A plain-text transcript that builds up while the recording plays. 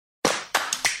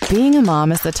Being a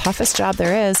mom is the toughest job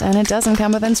there is, and it doesn't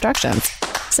come with instructions.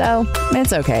 So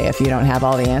it's okay if you don't have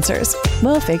all the answers.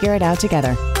 We'll figure it out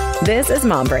together. This is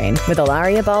Mom Brain with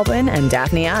Ilaria Baldwin and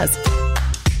Daphne Oz.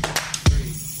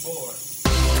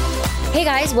 Hey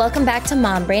guys, welcome back to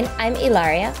Mom Brain. I'm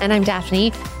Ilaria. And I'm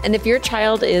Daphne. And if your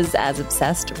child is as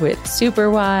obsessed with Super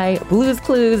Why, Blue's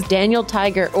Clues, Daniel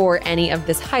Tiger, or any of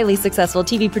this highly successful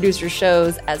TV producer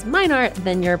shows as mine are,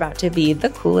 then you're about to be the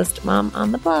coolest mom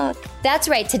on the block. That's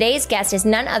right. Today's guest is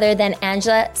none other than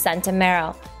Angela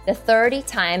Santomero, the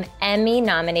 30-time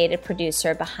Emmy-nominated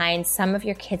producer behind some of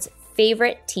your kids'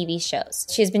 favorite TV shows.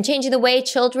 She has been changing the way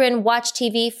children watch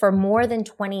TV for more than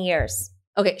 20 years.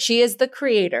 Okay, she is the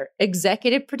creator,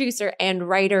 executive producer, and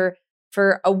writer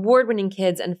for award-winning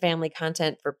kids and family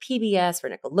content for PBS, for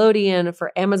Nickelodeon,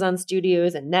 for Amazon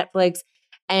Studios and Netflix.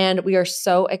 And we are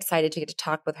so excited to get to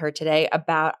talk with her today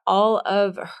about all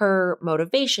of her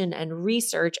motivation and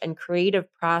research and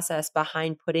creative process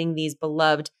behind putting these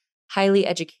beloved, highly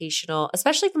educational,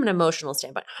 especially from an emotional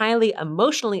standpoint, highly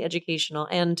emotionally educational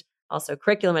and also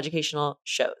curriculum educational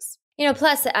shows. You know,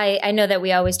 plus I know that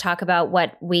we always talk about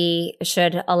what we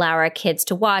should allow our kids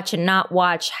to watch and not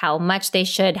watch, how much they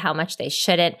should, how much they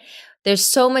shouldn't. There's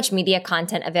so much media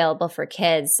content available for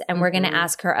kids, and we're going to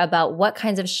ask her about what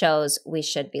kinds of shows we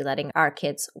should be letting our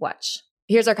kids watch.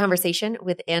 Here's our conversation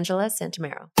with Angela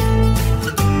Santomero.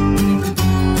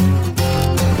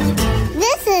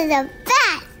 This is the best.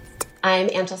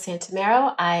 I'm Angela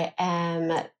Santomero. I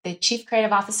am the Chief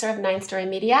Creative Officer of 9 Story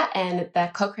Media and the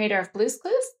co-creator of Blue's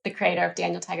Clues, the creator of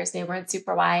Daniel Tiger's Neighborhood,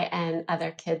 Super Why, and other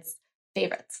kids'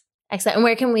 favorites. Excellent. And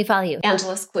where can we follow you?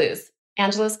 Angela's Clues.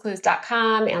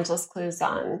 AngelasClues.com, Angela's Clues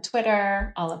on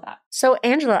Twitter, all of that. So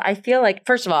Angela, I feel like,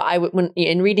 first of all, when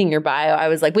in reading your bio, I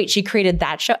was like, wait, she created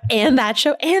that show and that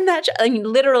show and that show. I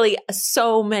mean, literally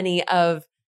so many of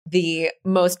the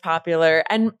most popular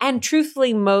and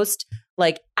truthfully most,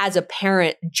 like, as a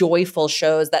parent, joyful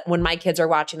shows that when my kids are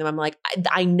watching them, I'm like,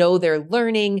 I know they're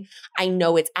learning. I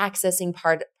know it's accessing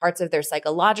parts of their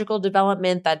psychological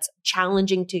development that's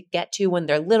challenging to get to when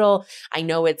they're little. I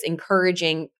know it's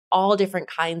encouraging all different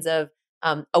kinds of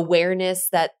awareness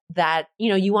that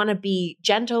you want to be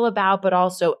gentle about, but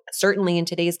also certainly in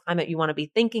today's climate, you want to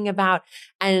be thinking about.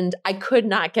 And I could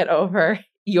not get over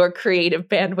your creative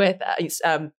bandwidth.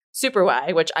 Super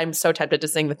Why, which I'm so tempted to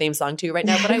sing the theme song to right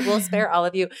now, but I will spare all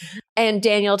of you. And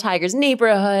Daniel Tiger's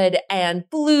Neighborhood and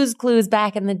Blue's Clues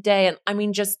back in the day. And I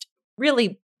mean, just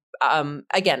really,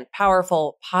 again,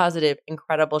 powerful, positive,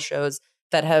 incredible shows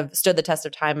that have stood the test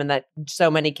of time and that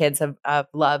so many kids have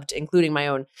loved, including my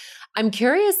own. I'm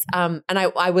curious, and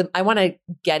I want to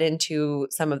get into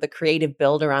some of the creative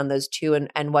build around those two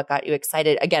and what got you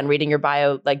excited. Again, reading your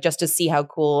bio, like just to see how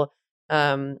cool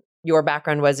your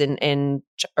background was in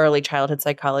early childhood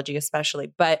psychology,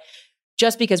 especially. But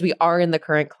just because we are in the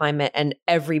current climate and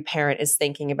every parent is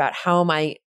thinking about how am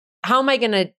I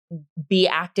going to be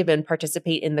active and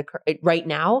participate in the right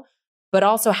now, but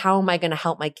also how am I going to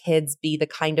help my kids be the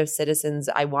kind of citizens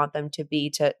I want them to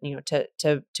be to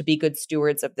be good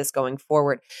stewards of this going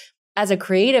forward. As a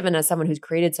creative and as someone who's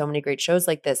created so many great shows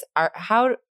like this,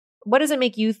 what does it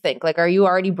make you think? Like, are you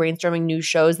already brainstorming new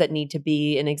shows that need to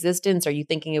be in existence? Are you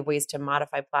thinking of ways to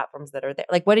modify platforms that are there?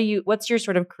 Like, what's your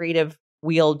sort of creative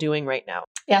wheel doing right now?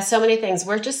 Yeah, so many things.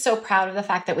 We're just so proud of the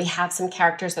fact that we have some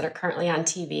characters that are currently on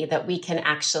TV that we can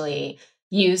actually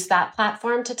use that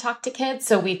platform to talk to kids.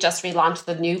 So we've just relaunched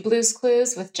the new Blue's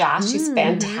Clues with Josh, who's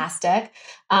fantastic.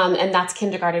 And that's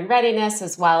kindergarten readiness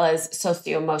as well as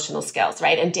socio-emotional skills,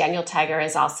 right? And Daniel Tiger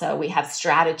is also, we have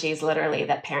strategies literally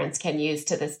that parents can use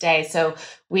to this day. So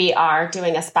we are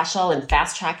doing a special and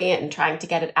fast tracking it and trying to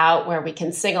get it out where we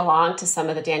can sing along to some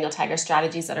of the Daniel Tiger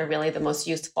strategies that are really the most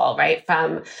useful, right?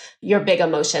 From your big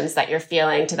emotions that you're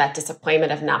feeling to that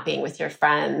disappointment of not being with your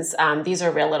friends. These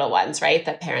are real little ones, right?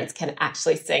 That parents can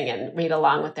actually sing and read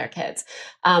along with their kids.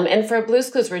 And for Blue's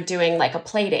Clues, we're doing like a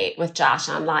play date with Josh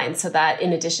online so that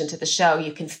in addition to the show,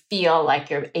 you can feel like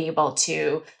you're able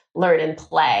to learn and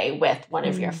play with one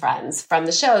of your friends from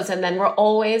the shows. And then we're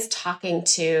always talking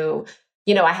to,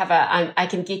 I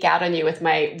can geek out on you with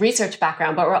my research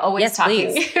background, but we're always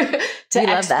talking to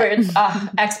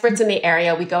experts in the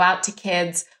area. We go out to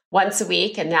kids once a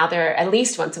week, and now they're at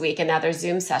least once a week, and now there's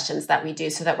Zoom sessions that we do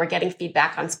so that we're getting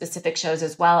feedback on specific shows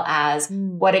as well as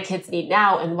what do kids need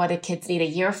now and what do kids need a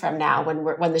year from now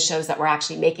when the shows that we're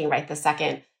actually making right this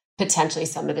second, potentially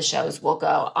some of the shows will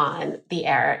go on the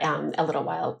air a little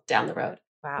while down the road.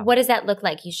 Wow. What does that look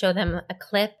like? You show them a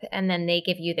clip and then they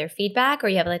give you their feedback, or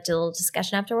you have like a little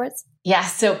discussion afterwards? Yeah.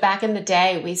 So back in the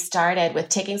day, we started with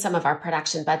taking some of our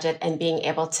production budget and being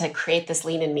able to create this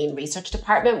lean and mean research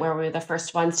department where we were the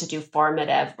first ones to do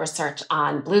formative research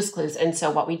on Blue's Clues. And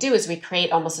so what we do is we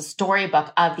create almost a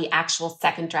storybook of the actual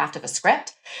second draft of a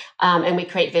script. And we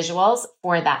create visuals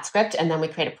for that script. And then we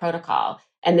create a protocol.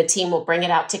 And the team will bring it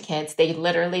out to kids. They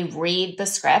literally read the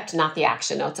script, not the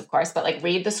action notes, of course, but like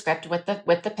read the script with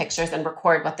the pictures and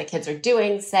record what the kids are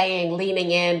doing, saying, leaning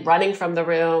in, running from the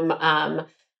room.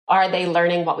 Are they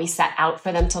learning what we set out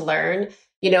for them to learn?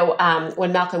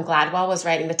 When Malcolm Gladwell was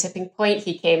writing The Tipping Point,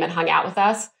 he came and hung out with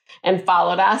us and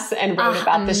followed us and wrote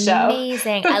about the show.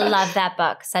 Amazing. I love that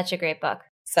book. Such a great book.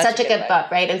 Such a good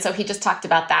book, right? And so he just talked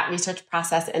about that research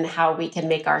process and how we can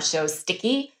make our shows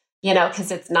sticky,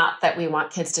 because it's not that we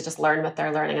want kids to just learn what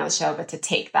they're learning on the show, but to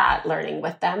take that learning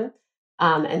with them.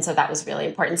 And so that was really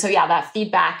important. So yeah, that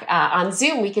feedback on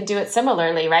Zoom, we can do it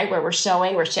similarly, right? Where we're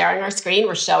sharing our screen,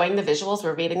 we're showing the visuals,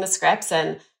 we're reading the scripts,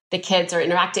 and the kids are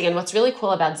interacting. And what's really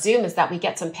cool about Zoom is that we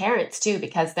get some parents too,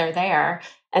 because they're there.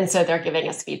 And so they're giving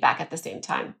us feedback at the same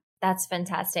time. That's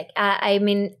fantastic.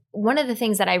 One of the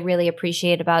things that I really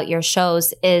appreciate about your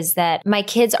shows is that my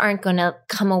kids aren't going to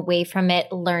come away from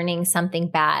it learning something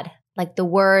bad. Like the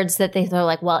words that they're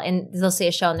like, well, and they'll see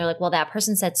a show and they're like, well, that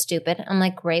person said stupid. I'm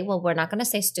like, great. Well, we're not going to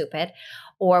say stupid.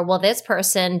 Or, well, this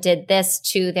person did this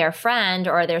to their friend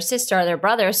or their sister or their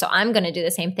brother, so I'm going to do the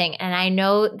same thing. And I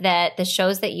know that the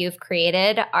shows that you've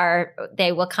created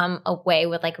they will come away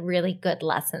with like really good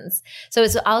lessons. So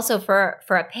it's also for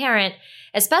a parent,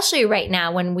 especially right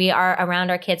now when we are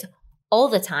around our kids all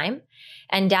the time.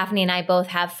 And Daphne and I both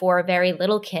have 4 very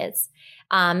little kids.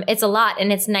 It's a lot,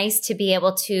 and it's nice to be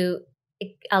able to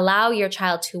allow your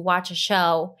child to watch a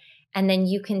show, and then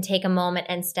you can take a moment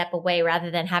and step away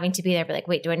rather than having to be there. Be like,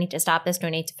 wait, do I need to stop this? Do I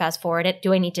need to fast forward it?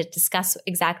 Do I need to discuss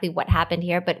exactly what happened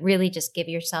here? But really just give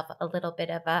yourself a little bit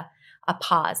of a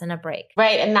pause and a break.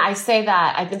 Right. And I say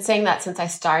that, I've been saying that since I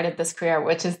started this career,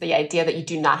 which is the idea that you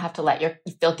do not have to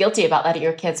you feel guilty about letting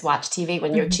your kids watch TV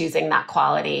when you're choosing that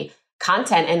quality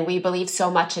content. And we believe so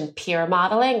much in peer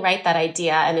modeling, right? That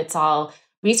idea, and it's all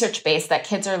research-based, that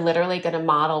kids are literally going to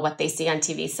model what they see on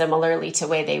TV similarly to the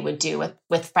way they would do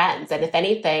with friends. And if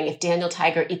anything, if Daniel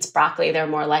Tiger eats broccoli, they're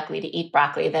more likely to eat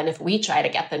broccoli than if we try to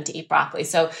get them to eat broccoli.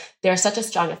 So there's such a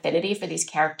strong affinity for these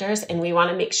characters. And we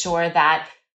want to make sure that,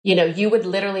 you would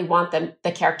literally want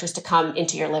the characters to come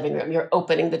into your living room. You're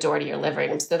opening the door to your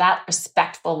living room. So that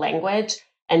respectful language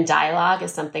and dialogue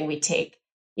is something we take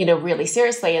really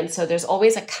seriously. And so there's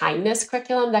always a kindness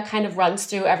curriculum that kind of runs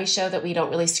through every show that we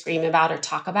don't really scream about or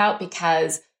talk about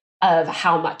because of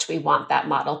how much we want that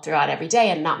modeled throughout every day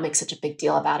and not make such a big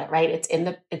deal about it, right? It's in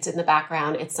the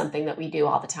background. It's something that we do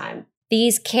all the time.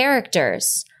 These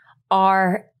characters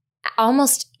are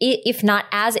almost, if not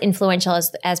as influential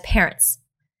as parents.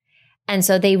 And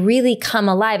so they really come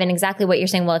alive. And exactly what you're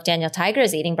saying, well, if Daniel Tiger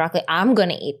is eating broccoli, I'm going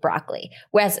to eat broccoli.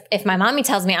 Whereas if my mommy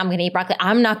tells me I'm going to eat broccoli,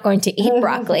 I'm not going to eat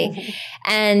broccoli.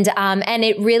 And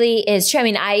it really is true. I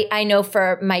mean, I know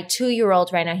for my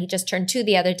 2-year-old right now, he just turned 2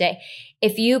 the other day.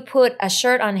 If you put a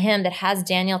shirt on him that has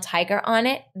Daniel Tiger on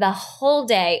it, the whole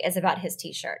day is about his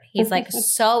t-shirt. He's like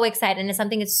so excited. And it's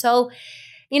something that's so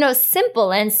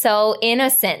simple and so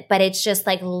innocent, but it's just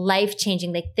like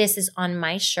life-changing. Like, this is on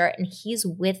my shirt and he's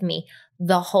with me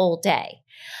the whole day.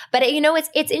 But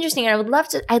it's interesting. And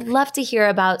I'd love to hear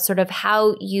about sort of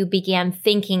how you began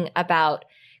thinking about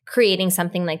creating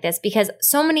something like this, because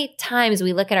so many times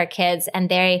we look at our kids and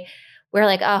we're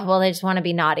like, oh, well, they just want to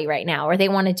be naughty right now, or they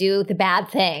want to do the bad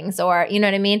things, or you know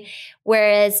what I mean?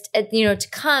 Whereas, to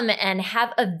come and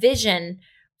have a vision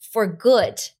for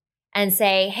good and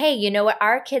say, hey, you know what?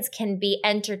 Our kids can be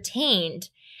entertained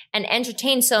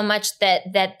so much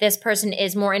that this person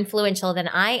is more influential than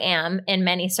I am in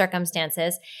many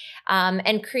circumstances,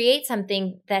 and create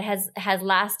something that has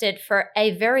lasted for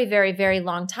a very, very, very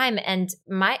long time. And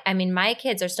my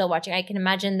kids are still watching. I can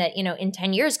imagine that, in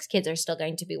 10 years, kids are still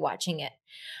going to be watching it.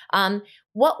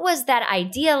 What was that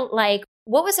idea like?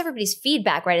 What was everybody's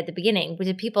feedback right at the beginning?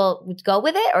 Did people go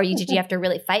with it, or did you have to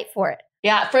really fight for it?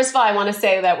 Yeah, first of all, I want to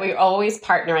say that we're always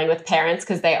partnering with parents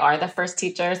because they are the first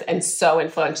teachers and so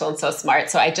influential and so smart.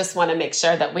 So I just want to make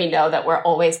sure that we know that we're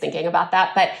always thinking about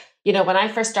that. But, when I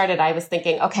first started, I was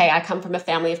thinking, okay, I come from a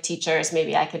family of teachers.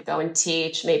 Maybe I could go and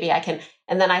teach. Maybe I can.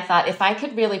 And then I thought, if I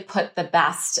could really put the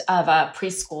best of a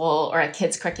preschool or a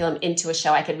kids curriculum into a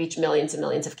show, I could reach millions and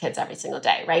millions of kids every single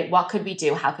day, right? What could we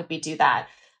do? How could we do that?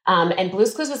 And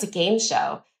Blue's Clues was a game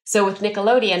show. So with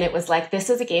Nickelodeon, it was like, this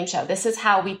is a game show. This is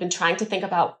how we've been trying to think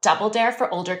about Double Dare for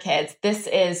older kids. This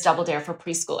is Double Dare for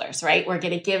preschoolers, right? We're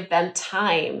going to give them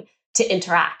time to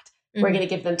interact. Mm-hmm. We're going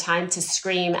to give them time to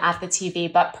scream at the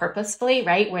TV, but purposefully,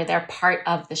 right? Where they're part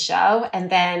of the show. And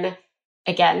then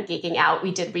again, geeking out,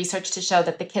 we did research to show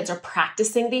that the kids are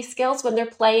practicing these skills when they're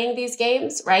playing these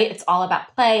games, right? It's all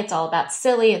about play. It's all about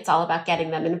silly. It's all about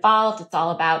getting them involved. It's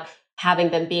all about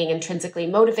having them being intrinsically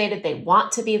motivated. They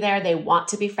want to be there. They want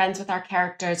to be friends with our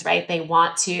characters, right? They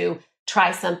want to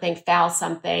try something, fail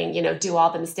something, do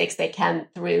all the mistakes they can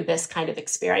through this kind of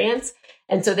experience.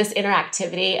 And so this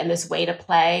interactivity and this way to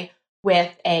play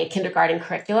with a kindergarten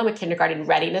curriculum, a kindergarten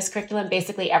readiness curriculum,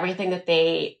 basically everything that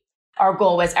our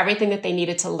goal was everything that they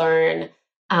needed to learn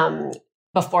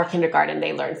before kindergarten,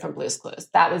 they learned from Blue's Clues.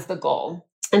 That was the goal.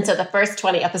 And so the first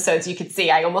 20 episodes, you could see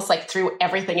I almost threw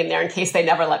everything in there in case they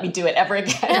never let me do it ever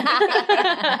again.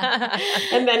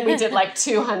 And then we did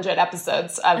 200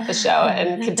 episodes of the show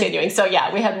and continuing. So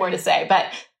yeah, we had more to say, but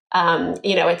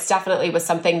it's definitely was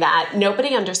something that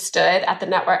nobody understood at the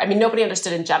network. I mean, nobody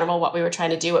understood in general what we were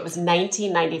trying to do. It was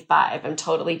 1995. I'm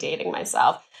totally dating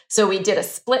myself. So we did a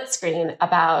split screen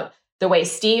about the way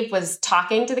Steve was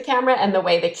talking to the camera and the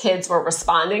way the kids were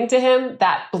responding to him.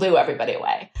 That blew everybody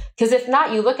away. Because if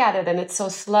not, you look at it and it's so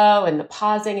slow and the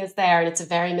pausing is there and it's a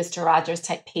very Mr. Rogers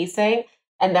type pacing.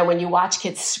 And then when you watch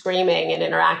kids screaming and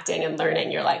interacting and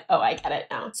learning, you're like, oh, I get it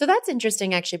now. So that's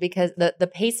interesting, actually, because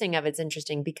the pacing of it's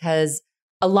interesting because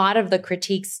a lot of the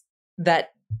critiques it's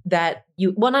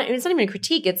not even a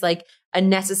critique. It's like a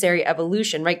necessary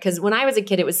evolution, right? Because when I was a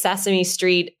kid, it was Sesame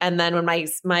Street. And then when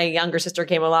my younger sister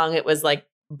came along, it was like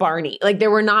Barney.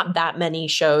 There were not that many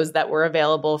shows that were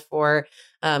available for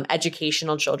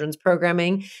educational children's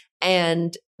programming.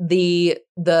 And the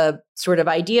sort of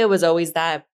idea was always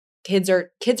that kids are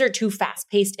too fast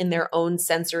paced in their own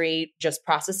sensory just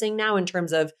processing now in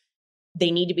terms of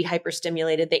they need to be hyper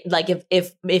stimulated.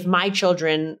 If my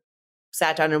children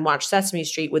sat down and watched Sesame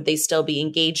Street, would they still be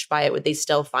engaged by it? Would they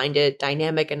still find it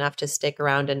dynamic enough to stick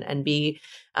around and be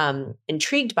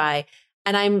intrigued by?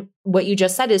 And what you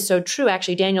just said is so true.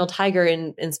 Actually, Daniel Tiger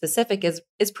in specific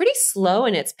is pretty slow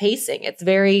in its pacing. It's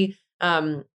very,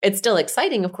 it's still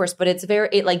exciting, of course, but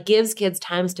it gives kids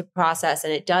times to process.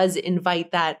 And it does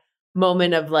invite that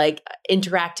moment of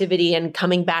interactivity and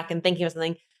coming back and thinking of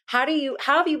something. How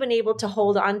have you been able to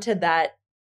hold on to that?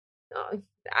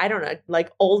 I don't know,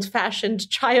 old-fashioned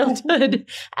childhood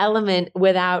element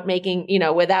without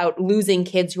without losing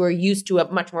kids who are used to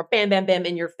a much more bam, bam, bam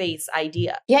in your face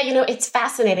idea. Yeah. It's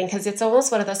fascinating because it's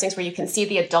almost one of those things where you can see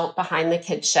the adult behind the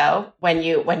kid's show when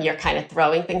you're kind of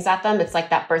throwing things at them. It's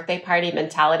like that birthday party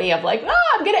mentality of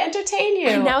I'm going to entertain you.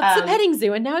 And now it's the petting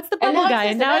zoo and now it's the bubble guy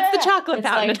and now it's the chocolate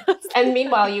fountain. And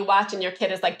meanwhile you watch and your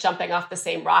kid is jumping off the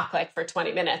same rock for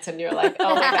 20 minutes and you're like,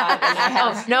 oh my God.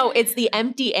 And no, it's the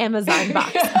empty Amazon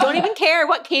box. Don't even care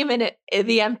what came in it,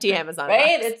 the empty Amazon box.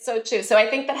 Right? It's so true. So I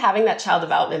think that having that child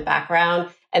development background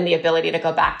and the ability to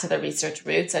go back to the research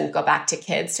roots and go back to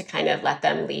kids to kind of let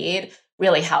them lead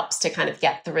really helps to kind of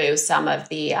get through some of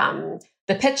the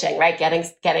pitching, right?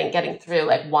 Getting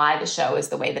through why the show is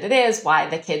the way that it is, why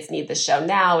the kids need the show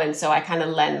now. And so I kind of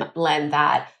lend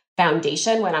that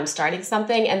foundation when I'm starting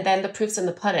something. And then the proof's in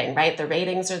the pudding, right? The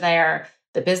ratings are there.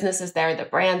 The business is there, the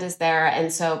brand is there.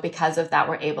 And so because of that,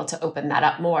 we're able to open that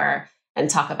up more and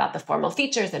talk about the formal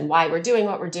features and why we're doing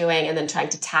what we're doing, and then trying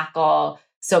to tackle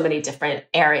so many different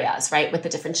areas, right, with the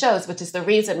different shows, which is the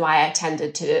reason why I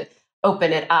tended to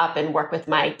open it up and work with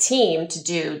my team to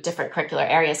do different curricular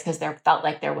areas, because there felt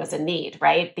like there was a need,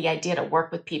 right? The idea to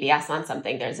work with PBS on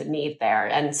something, there's a need there.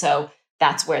 And so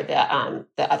that's where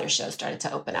the other shows started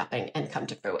to open up and come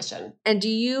to fruition. And do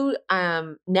you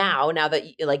now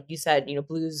that you said,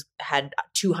 Blues had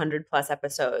 200 plus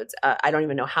episodes. I don't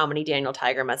even know how many Daniel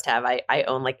Tiger must have. I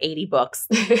own 80 books.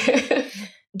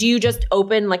 Do you just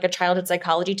open a childhood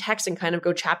psychology text and kind of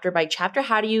go chapter by chapter?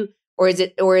 How do you, or is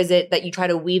it that you try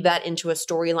to weave that into a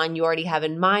storyline you already have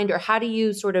in mind, or how do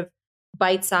you sort of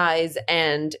bite size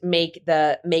and make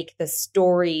the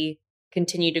story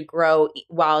continue to grow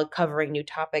while covering new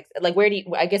topics? Where do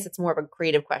you, I guess it's more of a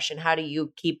creative question. How do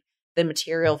you keep the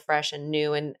material fresh and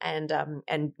new and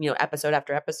episode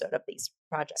after episode of these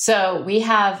projects? So we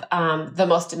have the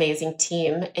most amazing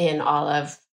team in all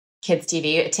of kids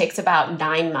TV. It takes about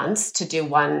 9 months to do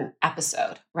one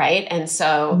episode, right? And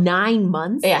so 9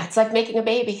 months? Yeah, it's like making a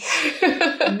baby.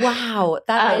 Wow.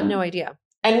 That I had no idea.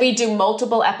 And we do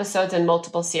multiple episodes and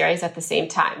multiple series at the same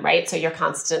time, right? So you're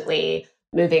constantly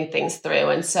moving things through.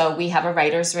 And so we have a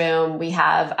writer's room. We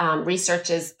have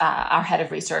our head of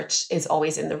research is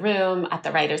always in the room at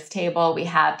the writer's table. We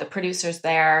have the producers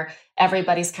there.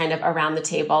 everybody's kind of around the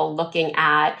table looking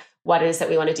at what it is that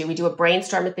we want to do. We do a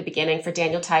brainstorm at the beginning. For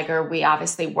Daniel Tiger, we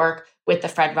obviously work with the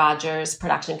Fred Rogers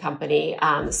production company,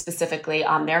 specifically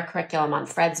on their curriculum, on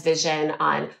Fred's vision,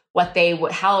 on what they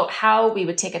would, how we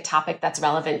would take a topic that's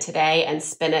relevant today and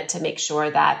spin it to make sure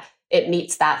that it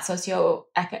meets that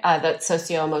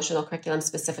socio-emotional curriculum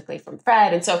specifically from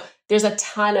Fred. And so there's a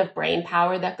ton of brain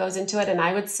power that goes into it. And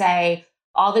I would say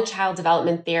all the child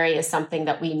development theory is something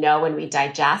that we know and we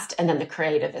digest, and then the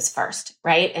creative is first,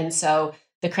 right? And so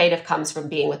the creative comes from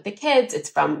being with the kids. It's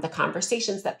from the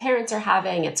conversations that parents are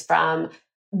having. It's from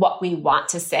what we want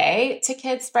to say to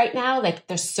kids right now. Like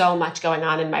there's so much going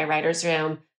on in my writer's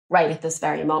room right at this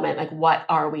very moment. Like what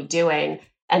are we doing?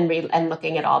 And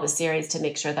looking at all the series to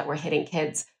make sure that we're hitting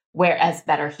kids as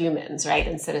better humans, right?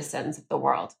 And citizens of the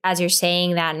world. As you're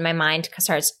saying that, my mind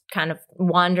starts kind of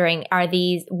wandering,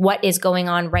 what is going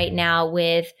on right now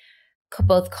with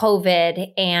both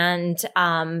COVID and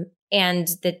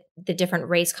the different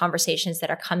race conversations that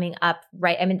are coming up,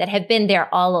 right? I mean, that have been there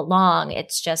all along.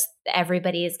 It's just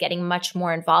everybody is getting much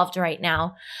more involved right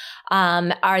now.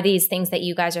 Are these things that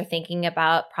you guys are thinking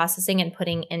about processing and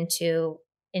putting into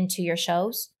your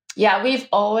shows? Yeah, we've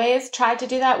always tried to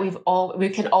do that. We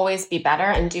can always be better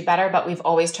and do better, but we've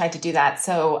always tried to do that.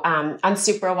 So on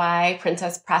Super Why,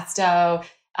 Princess Presto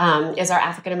is our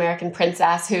African-American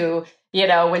princess who,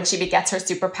 when she gets her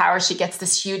superpower, she gets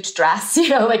this huge dress,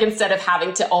 like instead of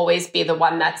having to always be the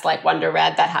one that's like Wonder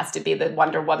Red, that has to be the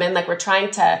Wonder Woman. Like we're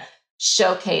trying to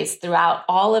showcase throughout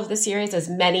all of the series as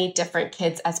many different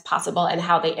kids as possible and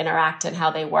how they interact and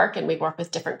how they work. And we work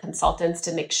with different consultants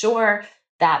to make sure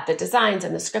that the designs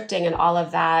and the scripting and all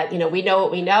of that, we know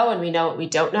what we know and we know what we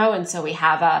don't know. And so we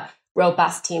have a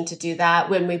robust team to do that.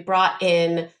 When we brought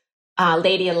in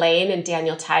Lady Elaine and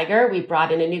Daniel Tiger, we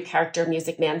brought in a new character,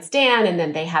 Music Man Stan, and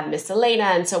then they had Miss Elena.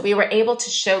 And so we were able to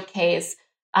showcase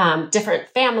different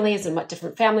families and what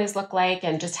different families look like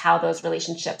and just how those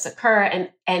relationships occur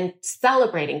and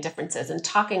celebrating differences and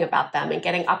talking about them and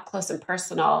getting up close and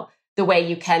personal the way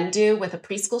you can do with a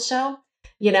preschool show.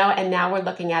 And now we're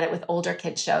looking at it with older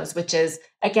kids shows, which is,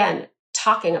 again,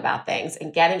 talking about things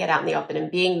and getting it out in the open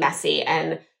and being messy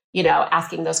and,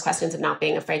 asking those questions and not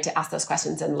being afraid to ask those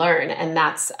questions and learn. And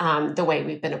that's the way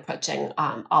we've been approaching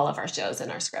all of our shows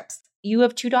and our scripts. You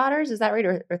have 2 daughters, is that right?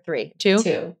 Or 3? 2?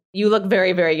 2. You look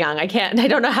very, very young. I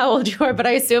don't know how old you are, but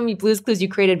I assume Blue's Clues you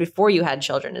created before you had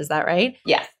children. Is that right?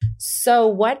 Yes.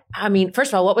 So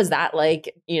first of all, what was that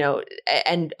like,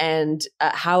 and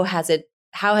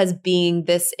how has being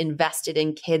this invested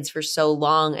in kids for so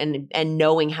long and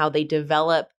knowing how they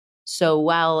develop so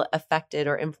well affected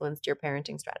or influenced your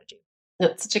parenting strategy?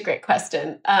 That's such a great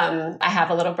question. I have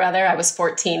a little brother. I was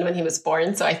 14 when he was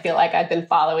born. So I feel like I've been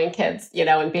following kids,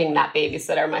 and being that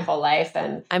babysitter my whole life.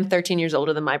 And I'm 13 years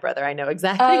older than my brother. I know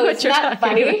exactly what you're talking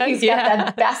funny? about. He's got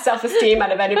the best self-esteem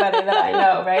out of anybody that I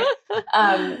know, right?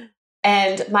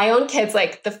 And my own kids,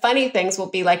 like the funny things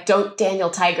will be like, don't Daniel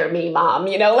Tiger me, mom,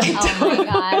 Oh my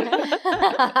God.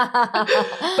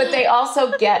 But they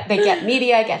also get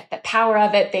media, get the power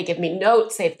of it. They give me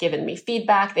notes. They've given me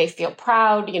feedback. They feel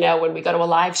proud, when we go to a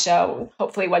live show,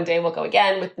 hopefully one day we'll go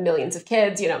again with millions of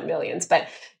kids, millions, but,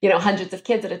 hundreds of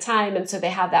kids at a time. And so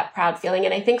they have that proud feeling.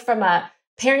 And I think from a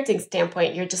parenting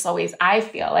standpoint, I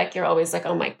feel like you're always like,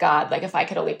 oh my God, like if I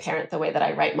could only parent the way that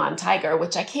I write Mom Tiger,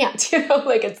 which I can't,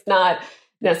 like it's not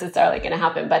necessarily going to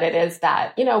happen, but it is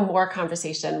that, more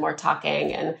conversation, more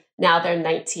talking. And now they're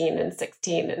 19 and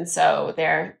 16. And so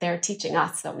they're teaching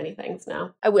us so many things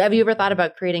now. Have you ever thought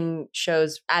about creating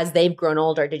shows as they've grown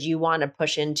older? Did you want to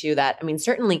push into that? I mean,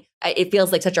 certainly it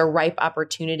feels like such a ripe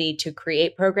opportunity to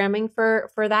create programming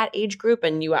for that age group.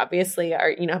 And you obviously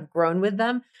are, have grown with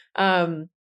them.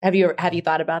 Have you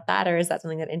thought about that, or is that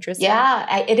something that interests you?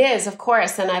 Yeah, it is, of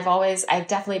course. And I've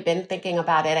definitely been thinking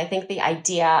about it. I think the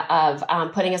idea of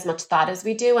putting as much thought as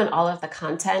we do in all of the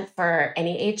content for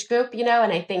any age group,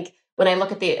 and I think when I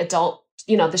look at the adult,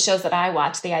 the shows that I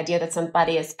watch, the idea that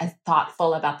somebody is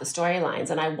thoughtful about the storylines,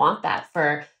 and I want that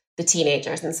for the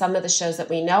teenagers. And some of the shows that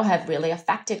we know have really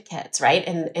affected kids, right?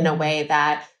 In a way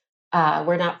that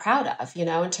we're not proud of, in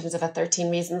terms of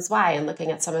 13 Reasons Why and looking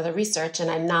at some of the research.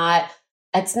 And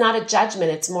it's not a judgment.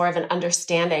 It's more of an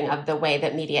understanding of the way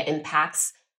that media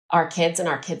impacts our kids and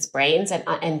our kids' brains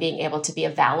and being able to be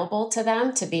available to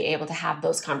them, to be able to have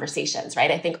those conversations,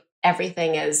 right? I think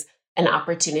everything is an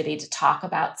opportunity to talk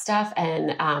about stuff.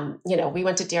 And, we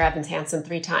went to Dear Evan Hansen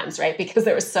 3 times, right? Because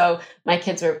my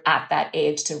kids were at that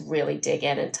age to really dig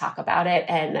in and talk about it.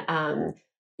 And,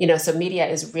 so media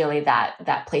is really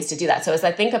that place to do that. So as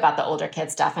I think about the older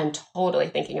kid stuff, I'm totally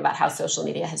thinking about how social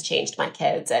media has changed my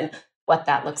kids and what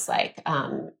that looks like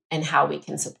and how we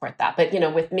can support that. But,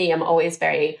 with me, I'm always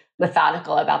very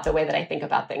methodical about the way that I think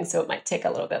about things. So it might take a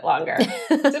little bit longer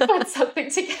to put something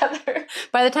together.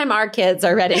 By the time our kids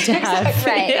are ready to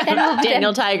have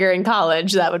Daniel Tiger in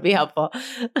college, that would be helpful.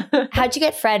 How'd you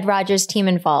get Fred Rogers' team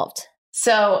involved?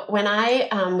 So when I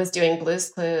was doing Blue's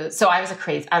Clues, so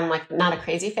I'm like not a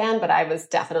crazy fan, but I was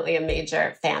definitely a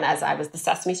major fan, as I was the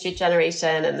Sesame Street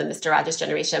generation and the Mr. Rogers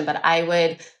generation. But I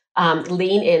would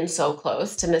lean in so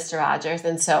close to Mr. Rogers.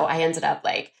 And so I ended up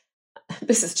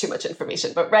this is too much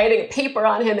information, but writing a paper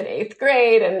on him in 8th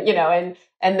grade.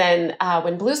 And then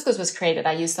when Blue's Clues was created,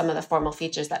 I used some of the formal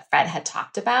features that Fred had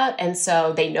talked about. And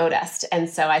so they noticed. And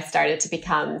so I started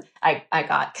to I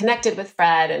got connected with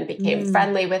Fred and became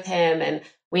friendly with him. And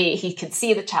he could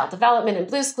see the child development in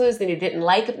Blue's Clues, and he didn't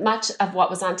like much of what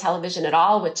was on television at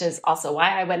all, which is also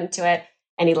why I went into it.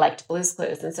 And he liked Blue's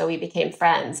Clues. And so we became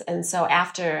friends. And so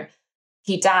after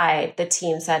he died, the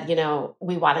team said,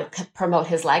 we want to promote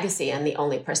his legacy, and the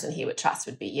only person he would trust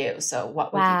would be you. So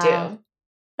what would you do?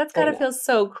 That's gotta feel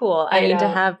so cool. I mean, to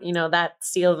have, that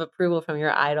seal of approval from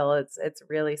your idol, it's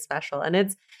really special. And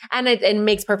it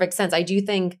makes perfect sense. I do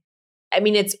think,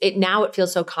 now it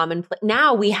feels so commonplace.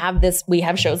 Now we have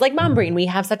shows like Mom Brain. We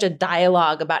have such a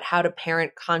dialogue about how to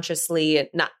parent consciously,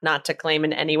 not to claim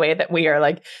in any way that we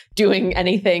are doing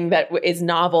anything that is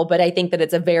novel, but I think that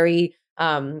it's a very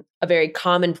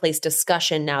commonplace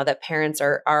discussion now that parents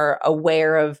are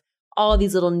aware of all of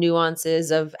these little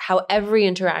nuances of how every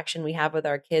interaction we have with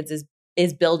our kids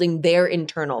is building their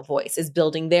internal voice, is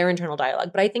building their internal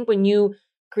dialogue. But I think when you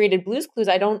created Blue's Clues,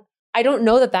 I don't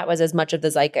know that was as much of the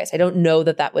zeitgeist. I don't know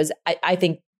that was, I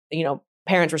think,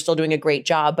 parents were still doing a great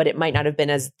job, but it might not have been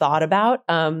as thought about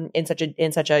in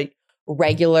such a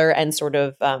regular and sort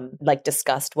of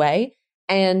discussed way.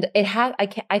 And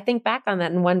I think back on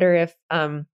that and wonder if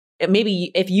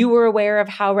maybe if you were aware of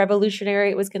how revolutionary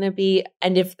it was going to be,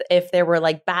 and if there were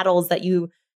battles that you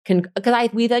can, because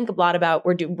we think a lot about,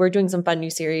 we're doing some fun new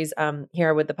series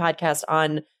here with the podcast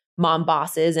on mom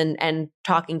bosses and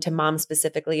talking to moms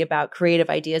specifically about creative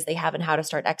ideas they have and how to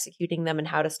start executing them and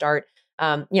how to start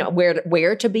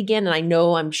where to begin. And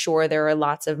I'm sure there are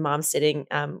lots of moms sitting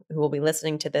who will be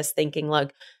listening to this thinking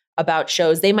about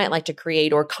shows they might like to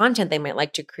create or content they might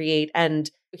like to create,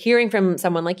 and hearing from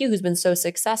someone like you who's been so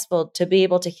successful to be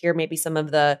able to hear maybe some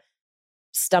of the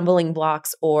stumbling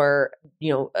blocks or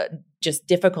just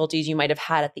difficulties you might have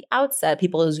had at the outset,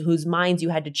 people whose minds you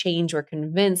had to change or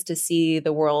convince to see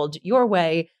the world your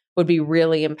way, would be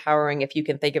really empowering if you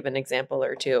can think of an example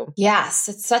or two. Yes,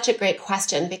 it's such a great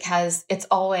question, because it's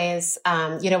always,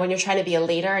 when you're trying to be a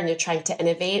leader and you're trying to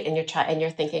innovate and you're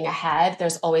thinking ahead,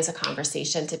 there's always a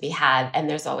conversation to be had. And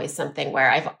there's always something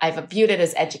where I've viewed it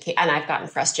as educate, and I've gotten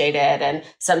frustrated. And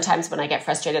sometimes when I get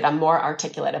frustrated, I'm more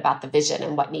articulate about the vision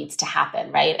and what needs to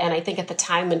happen. Right. And I think at the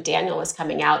time when Daniel was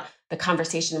coming out, the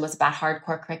conversation was about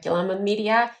hardcore curriculum and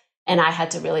media. And I had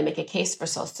to really make a case for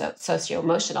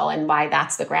socio-emotional, and why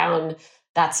that's the ground.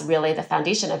 That's really the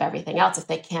foundation of everything else. If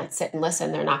they can't sit and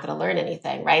listen, they're not going to learn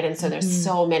anything. Right. And so there's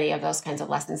so many of those kinds of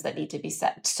lessons that need to be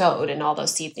sowed, and all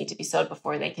those seeds need to be sowed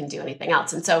before they can do anything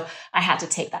else. And so I had to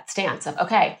take that stance of,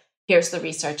 okay, here's the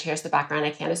research, here's the background.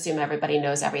 I can't assume everybody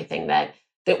knows everything that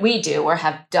we do or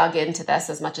have dug into this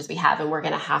as much as we have, and we're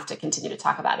going to have to continue to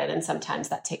talk about it. And sometimes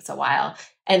that takes a while.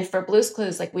 And for Blue's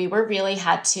Clues, we were really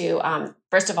had to,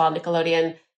 first of all,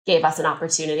 Nickelodeon gave us an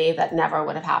opportunity that never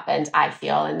would have happened, I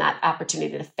feel, and that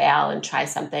opportunity to fail and try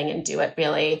something and do it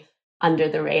really under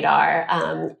the radar.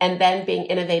 And then being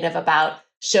innovative about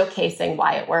showcasing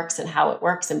why it works and how it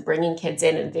works, and bringing kids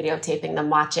in and videotaping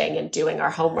them watching and doing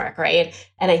our homework. Right.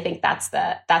 And I think that's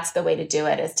the way to do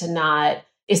it, is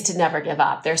to never give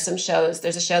up. There's a show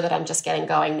that I'm just getting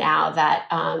going now that,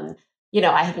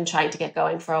 I have been trying to get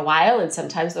going for a while, and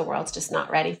sometimes the world's just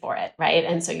not ready for it. Right.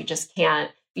 And so you just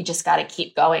got to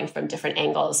keep going from different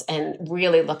angles and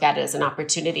really look at it as an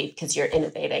opportunity, because you're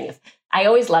innovating. I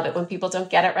always love it when people don't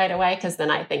get it right away, because then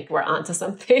I think we're onto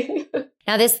something.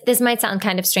 Now, this might sound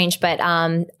kind of strange, but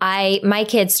my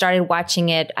kids started watching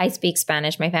it. I speak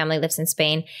Spanish. My family lives in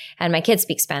Spain, and my kids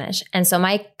speak Spanish. And so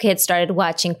my kids started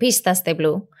watching Pistas de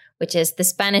Blue, which is the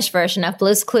Spanish version of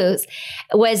Blue's Clues.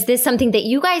 Was this something that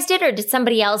you guys did, or did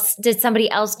somebody else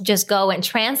just go and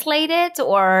translate it,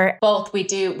 or? Both. We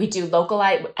do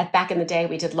localized. Back in the day,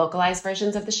 we did localized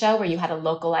versions of the show where you had a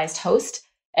localized host.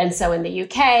 And so in the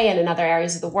UK and in other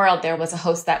areas of the world, there was a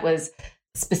host that was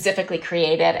specifically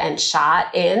created and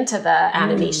shot into the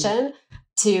animation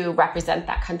to represent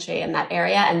that country and that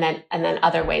area. And then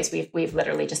other ways we've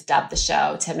literally just dubbed the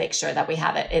show to make sure that we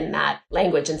have it in that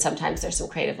language. And sometimes there's some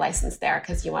creative license there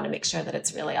because you want to make sure that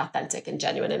it's really authentic and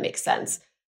genuine and makes sense.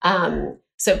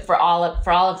 So for all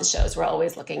of the shows, we're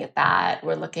always looking at that.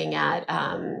 We're looking at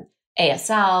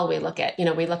ASL. We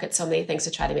look at so many things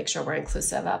to try to make sure we're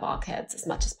inclusive of all kids as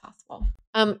much as possible.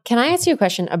 Can I ask you a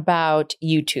question about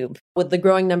YouTube? With the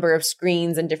growing number of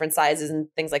screens and different sizes and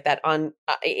things like that on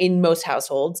in most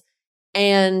households,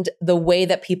 and the way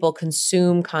that people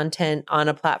consume content on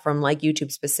a platform like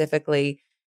YouTube specifically,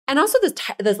 and also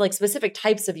there's like specific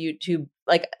types of YouTube,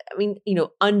 like, I mean,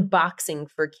 unboxing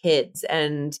for kids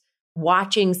and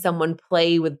watching someone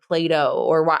play with Play-Doh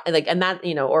or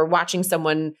or watching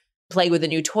someone play with a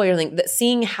new toy or like that,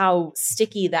 seeing how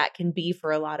sticky that can be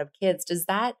for a lot of kids. Does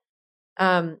that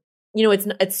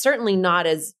it's certainly not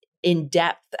as in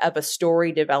depth of a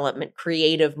story development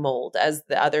creative mold as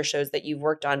the other shows that you've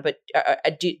worked on, but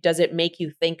does it make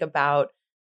you think about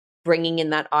bringing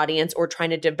in that audience or trying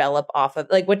to develop off of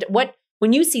like what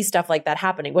when you see stuff like that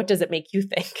happening, what does it make you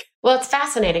think? Well, it's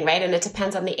fascinating, right? And it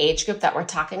depends on the age group that we're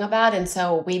talking about. And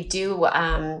so we do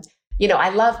I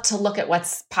love to look at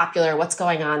what's popular, what's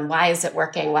going on, why is it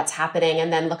working, what's happening,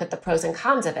 and then look at the pros and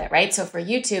cons of it, right? So for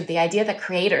YouTube, the idea that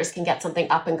creators can get something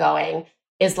up and going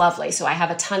is lovely. So I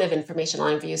have a ton of informational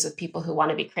interviews with people who want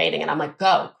to be creating, and I'm like,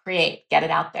 go, create, get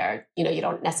it out there. You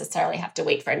don't necessarily have to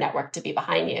wait for a network to be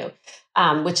behind you,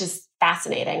 which is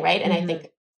fascinating, right? And I think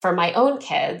for my own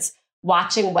kids,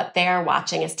 watching what they're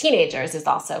watching as teenagers is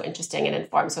also interesting and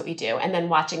informs what we do. And then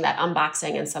watching that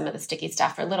unboxing and some of the sticky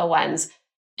stuff for little ones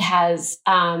has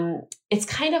it's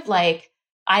kind of like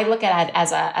I look at it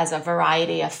as a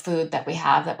variety of food that we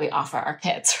offer our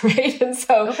kids, right? And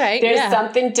so there's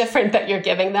something different that you're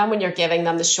giving them when you're giving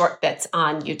them the short bits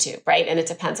on YouTube, right? And it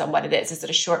depends on what it is. Is it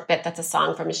a short bit that's a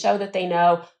song from a show that they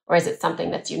know, or is it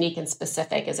something that's unique and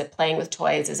specific? Is it playing with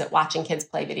toys? Is it watching kids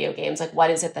play video games? Like,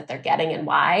 what is it that they're getting and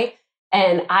why?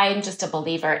 And I'm just a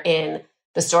believer in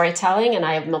the storytelling, and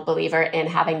I am a believer in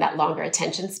having that longer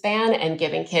attention span and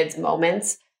giving kids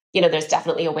moments. There's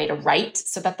definitely a way to write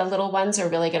so that the little ones are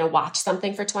really going to watch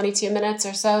something for 22 minutes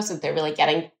or so that they're really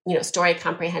getting, story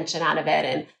comprehension out of it.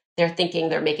 And they're thinking,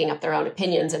 they're making up their own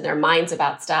opinions in their minds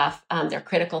about stuff. They're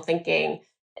critical thinking.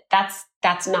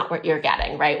 That's not what you're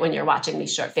getting, right? When you're watching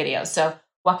these short videos. So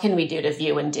what can we do to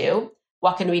view and do?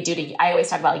 What can we do I always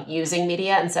talk about like using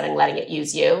media instead of letting it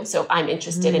use you. So if I'm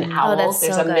interested in owls,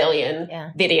 there's a million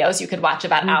videos you could watch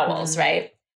about owls,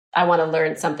 right? I want to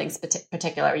learn something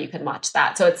particular, you can watch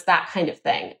that. So it's that kind of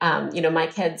thing. My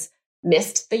kids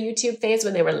missed the YouTube phase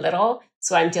when they were little.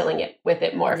 So I'm dealing with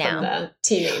it more now, from the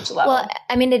teenage level. Well,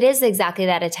 I mean, it is exactly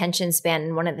that attention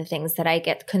span. One of the things that I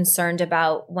get concerned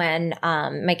about when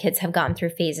my kids have gone through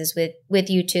phases with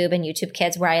YouTube and YouTube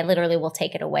Kids, where I literally will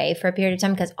take it away for a period of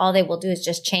time because all they will do is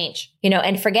just change,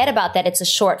 and forget about that. It's a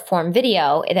short form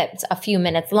video that's a few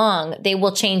minutes long. They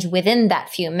will change within that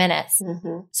few minutes.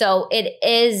 Mm-hmm. So it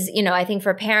is, I think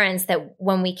for parents that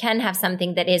when we can have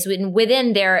something that is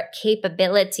within their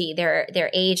capability, their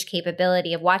age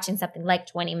capability of watching something like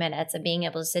 20 minutes of being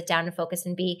able to sit down and focus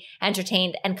and be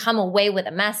entertained and come away with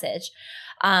a message.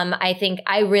 I think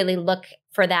I really look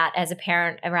for that as a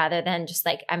parent rather than just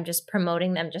like, I'm just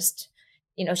promoting them, just,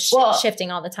 shifting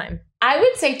all the time. I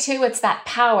would say too, it's that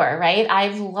power, right? I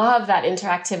love that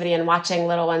interactivity and watching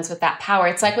little ones with that power.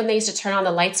 It's like when they used to turn on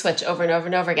the light switch over and over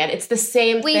and over again. It's the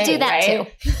same thing, we do that right?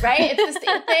 too. Right? It's the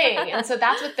same thing. And so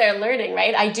that's what they're learning,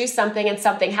 right? I do something and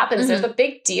something happens. Mm-hmm. There's a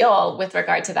big deal with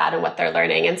regard to that and what they're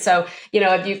learning. And so,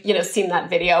 if you've, seen that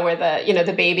video where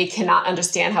the baby cannot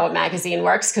understand how a magazine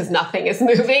works because nothing is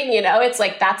moving, it's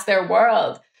like, that's their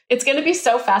world. It's going to be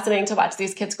so fascinating to watch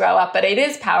these kids grow up, but it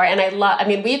is power.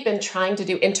 And we've been trying to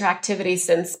do interactivity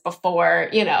since before,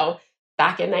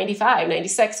 back in 95,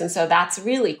 96. And so that's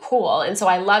really cool. And so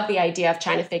I love the idea of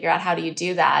trying to figure out how do you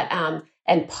do that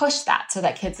and push that so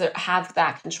that kids have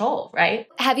that control, right?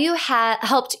 Have you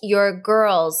helped your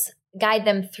girls guide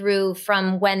them through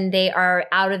from when they are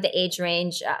out of the age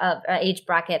range of age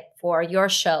bracket for your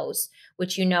shows,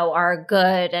 which are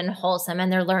good and wholesome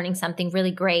and they're learning something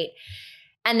really great?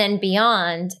 And then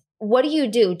beyond, what do?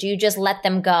 Do you just let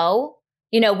them go?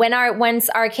 Once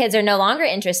our kids are no longer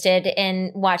interested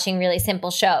in watching really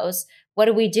simple shows, what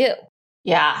do we do?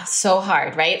 Yeah, so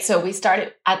hard, right? So we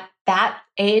started at that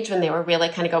age when they were really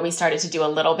kind of going, we started to do a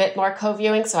little bit more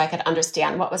co-viewing so I could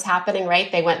understand what was happening,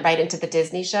 right? They went right into the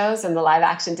Disney shows and the live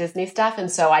action Disney stuff.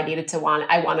 And so I wanted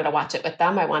to watch it with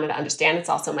them. I wanted to understand. It's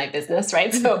also my business,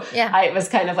 right? So I was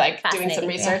kind of like doing some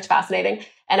research, fascinating.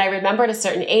 And I remember at a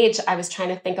certain age, I was trying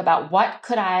to think about what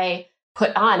could I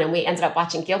put on, and we ended up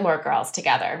watching Gilmore Girls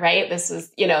together, right? This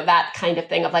was, that kind of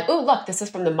thing of like, oh, look, this is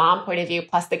from the mom point of view,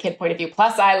 plus the kid point of view,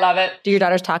 plus I love it. Do your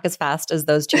daughters talk as fast as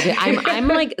those two? I'm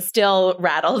like still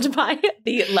rattled by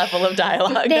the level of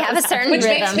dialogue. They have a certain Which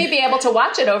rhythm. makes me be able to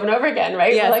watch it over and over again,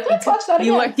 right? Yes. We're like, let's watch that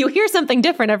again. You hear something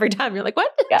different every time. You're like,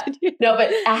 what? Yeah. No, but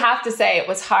I have to say it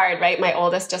was hard, right? My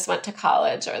oldest just went to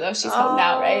college, although she's home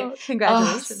now, right?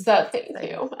 Congratulations. So thank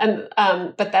you. And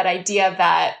but that idea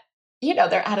that,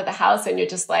 they're out of the house and you're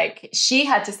just like, she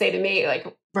had to say to me,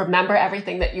 like, remember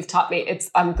everything that you've taught me.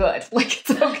 I'm good. Like,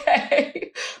 it's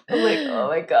okay. I'm like, oh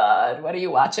my God, what are you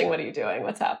watching? What are you doing?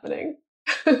 What's happening?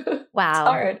 Wow. It's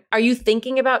hard. Are you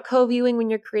thinking about co-viewing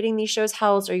when you're creating these shows?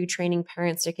 How else are you training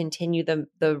parents to continue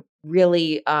the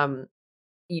really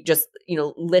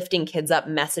lifting kids up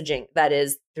messaging that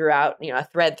is throughout, a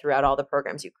thread throughout all the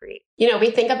programs you create? We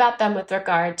think about them with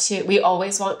regard to, we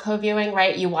always want co-viewing,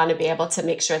 right? You want to be able to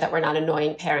make sure that we're not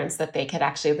annoying parents, that they could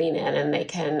actually lean in and they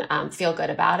can feel good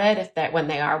about it when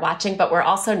they are watching. But we're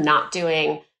also not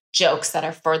doing jokes that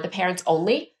are for the parents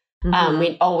only. Mm-hmm.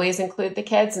 We always include the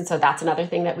kids. And so that's another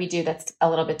thing that we do that's a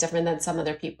little bit different than some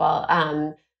other people.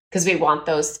 Because we want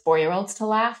those 4-year-olds to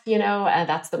laugh, and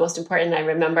that's the most important. I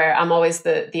remember I'm always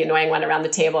the annoying one around the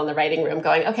table in the writing room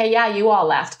going, okay, yeah, you all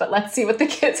laughed, but let's see what the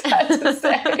kids had to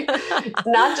say. It's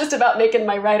not just about making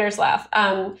my writers laugh.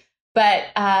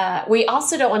 But we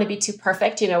also don't want to be too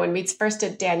perfect. When we first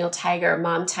did Daniel Tiger,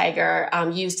 Mom Tiger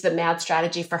used the MAD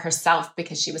strategy for herself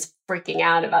because she was freaking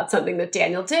out about something that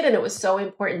Daniel did. And it was so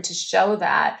important to show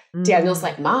that Daniel's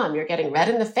like, Mom, you're getting red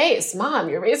in the face. Mom,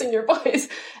 you're raising your voice.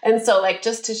 And so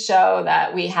just to show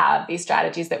that we have these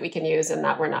strategies that we can use and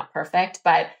that we're not perfect.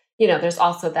 But, there's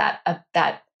also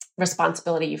that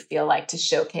responsibility you feel like to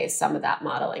showcase some of that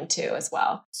modeling too, as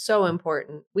well. So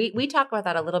important. We talk about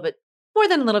that a little bit. More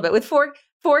than a little bit. With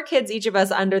four kids, each of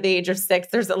us under the age of 6,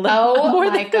 there's a little more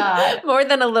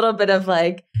than a little bit of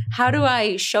like, how do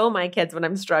I show my kids when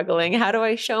I'm struggling? How do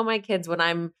I show my kids when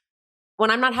I'm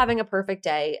not having a perfect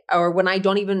day, or when I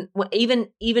don't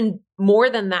even more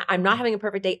than that, I'm not having a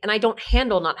perfect day and I don't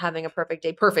handle not having a perfect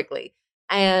day perfectly.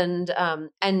 And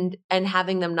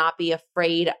having them not be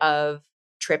afraid of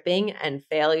tripping and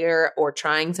failure or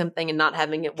trying something and not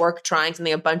having it work, trying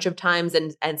something a bunch of times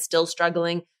and still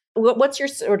struggling. What's your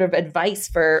sort of advice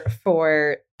for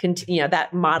that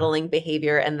modeling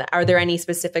behavior? And are there any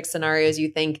specific scenarios you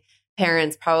think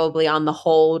parents probably on the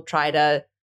whole try to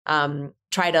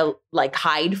like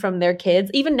hide from their kids,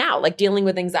 even now, like dealing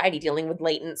with anxiety, dealing with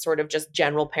latent sort of just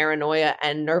general paranoia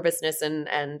and nervousness and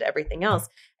everything else?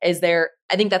 I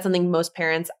think that's something most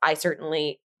parents, I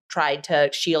certainly tried to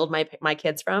shield my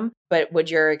kids from, but would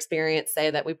your experience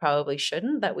say that we probably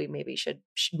shouldn't, that we maybe should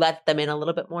let them in a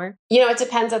little bit more? It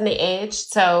depends on the age.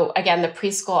 So again, the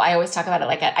preschool, I always talk about it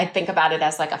like I think about it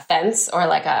as like a fence or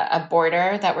like a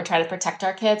border that we're trying to protect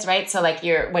our kids, right? So like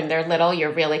when they're little,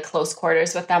 you're really close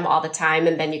quarters with them all the time.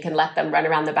 And then you can let them run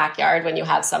around the backyard when you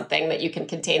have something that you can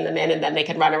contain them in. And then they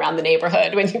can run around the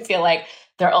neighborhood when you feel like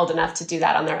they're old enough to do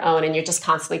that on their own, and you're just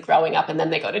constantly growing up, and then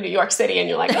they go to New York City and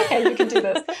you're like, okay, you can do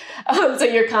this. So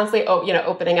you're constantly,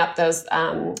 opening up those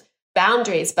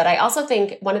boundaries. But I also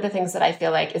think one of the things that I feel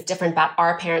like is different about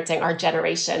our parenting, our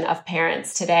generation of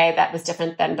parents today, that was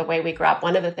different than the way we grew up.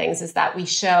 One of the things is that we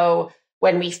show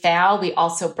when we fail, we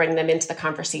also bring them into the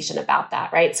conversation about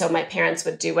that, right? So my parents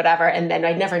would do whatever, and then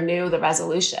I never knew the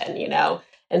resolution,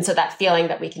 And so that feeling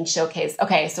that we can showcase,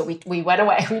 okay, so we went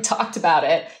away, we talked about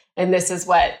it, and this is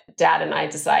what Dad and I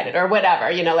decided, or whatever,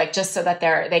 just so that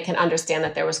they can understand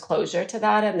that there was closure to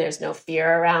that and there's no fear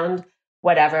around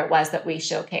whatever it was that we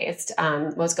showcased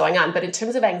was going on. But in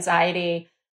terms of anxiety,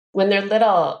 when they're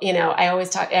little, I always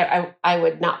talk, I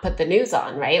would not put the news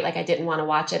on, right? Like I didn't want to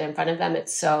watch it in front of them.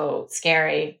 It's so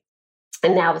scary.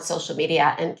 And now with social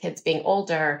media and kids being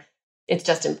older, it's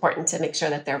just important to make sure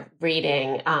that they're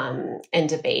reading and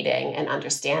debating and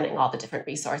understanding all the different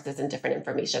resources and different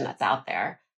information that's out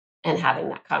there and having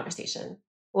that conversation.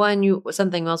 Well, and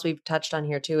something else we've touched on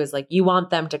here too is like you want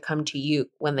them to come to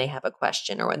you when they have a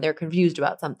question or when they're confused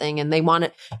about something, and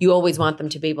you always want them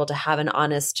to be able to have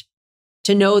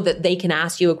to know that they can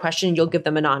ask you a question, you'll give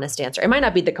them an honest answer. It might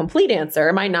not be the complete answer.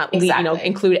 It might not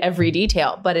include every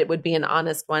detail, but it would be an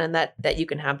honest one, and that you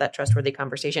can have that trustworthy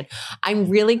conversation. I'm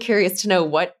really curious to know,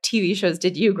 what TV shows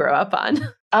did you grow up on?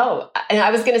 Oh, and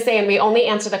I was going to say, and we only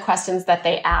answer the questions that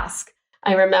they ask.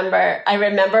 I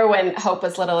remember when Hope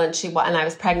was little and I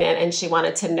was pregnant and she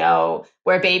wanted to know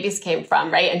where babies came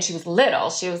from, right? And she was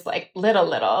little. She was like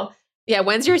little. Yeah,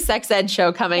 when's your sex ed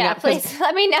show coming up? Please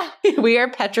let me know. We are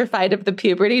petrified of the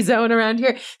puberty zone around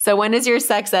here. So when is your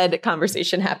sex ed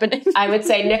conversation happening? I would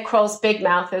say Nick Kroll's Big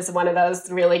Mouth is one of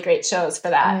those really great shows for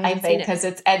that, I think, because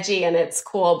it's edgy and it's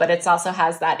cool, but it also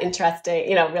has that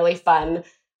interesting, really fun.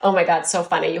 Oh my God, so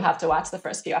funny. You have to watch the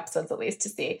first few episodes at least to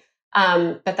see.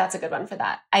 But that's a good one for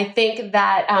that. I think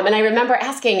that, and I remember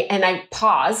asking, and I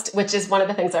paused, which is one of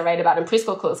the things I write about in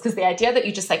Preschool Clues, because the idea that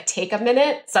you just take a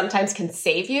minute sometimes can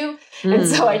save you. And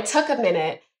so I took a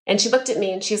minute, and she looked at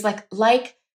me and she's like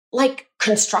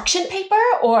construction paper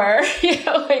or,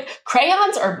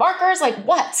 crayons or markers,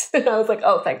 what? And I was like,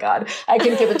 oh, thank God, I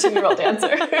can give a 2-year-old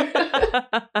answer.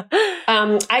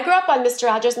 I grew up on Mr.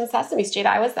 Rogers and Sesame Street.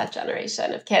 I was that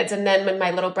generation of kids. And then when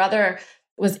my little brother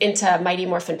was into Mighty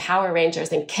Morphin Power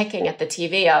Rangers and kicking at the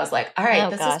TV, I was like, all right,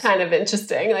 this is kind of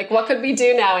interesting. What could we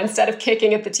do now instead of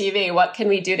kicking at the TV? What can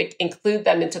we do to include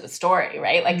them into the story,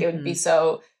 right? It would be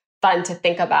so fun to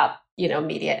think about,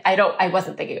 media. I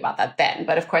wasn't thinking about that then,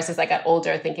 but of course, as I got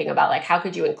older, thinking about how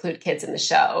could you include kids in the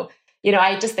show?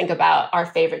 I just think about our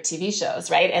favorite TV shows,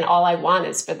 right? And all I want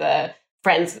is for the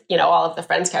Friends, all of the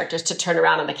Friends characters to turn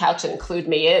around on the couch and include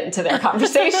me into their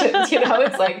conversations.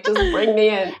 It's just bring me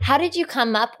in. How did you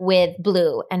come up with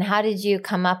Blue, and how did you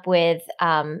come up with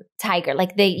Tiger?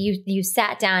 You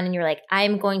sat down and you were like,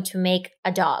 I'm going to make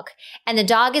a dog, and the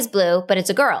dog is blue, but it's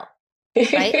a girl,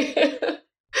 right?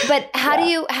 But how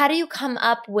do you come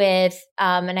up with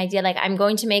an idea I'm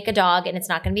going to make a dog, and it's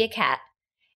not going to be a cat,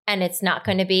 and it's not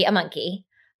going to be a monkey?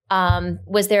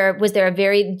 Was there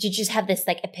did you just have this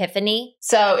epiphany?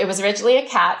 So it was originally a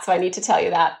cat. So I need to tell you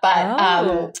that,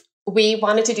 but, we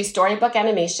wanted to do storybook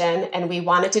animation, and we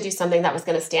wanted to do something that was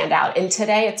going to stand out. And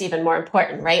today it's even more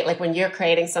important, right? When you're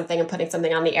creating something and putting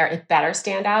something on the air, it better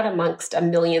stand out amongst a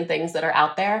million things that are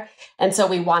out there. And so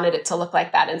we wanted it to look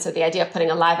like that. And so the idea of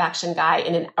putting a live action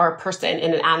guy or a person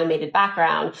in an animated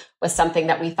background was something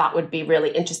that we thought would be really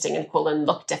interesting and cool and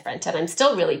look different. And I'm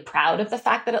still really proud of the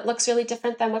fact that it looks really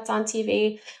different than what's on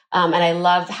TV. And I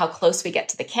love how close we get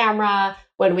to the camera.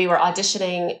 When we were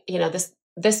auditioning,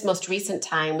 this most recent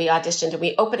time we auditioned, and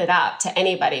we open it up to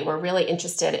anybody. We're really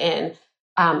interested in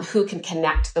who can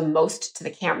connect the most to the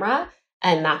camera.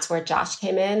 And that's where Josh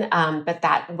came in. But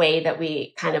that way that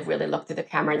we kind of really look through the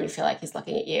camera and you feel like he's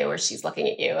looking at you or she's looking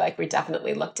at you, we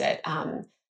definitely looked at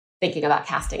thinking about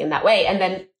casting in that way.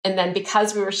 And then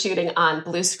because we were shooting on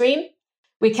blue screen,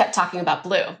 we kept talking about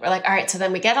blue. We're like, all right, so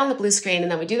then we get on the blue screen,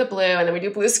 and then we do the blue, and then we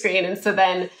do blue screen. And so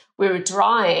then we were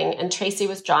drawing, and Tracy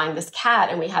was drawing this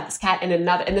cat, and we had this cat in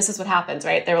another, and this is what happens,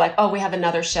 right? They were like, oh, we have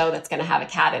another show that's going to have a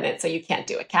cat in it, so you can't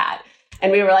do a cat.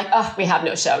 And we were like, oh, we have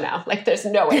no show now. There's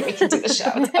no way we can do the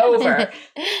show. It's over.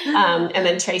 And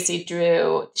then Tracy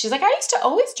drew, she's like, I used to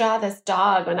always draw this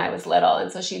dog when I was little.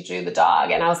 And so she drew the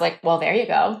dog. And I was like, well, there you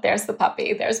go. There's the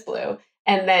puppy. There's Blue.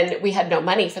 And then we had no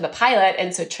money for the pilot.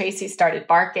 And so Tracy started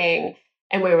barking,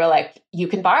 and we were like, you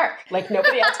can bark.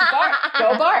 Nobody else can bark.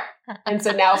 Go bark. And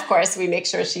so now, of course, we make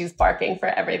sure she's barking for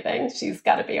everything. She's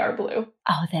got to be our Blue.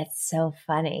 Oh, that's so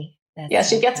funny.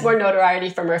 She gets more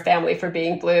notoriety from her family for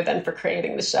being Blue than for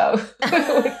creating the show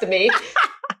with me.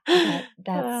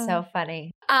 That's so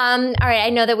funny. All right. I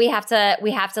know that we have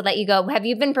to let you go. Have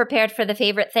you been prepared for the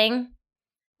favorite thing?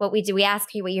 What we do, we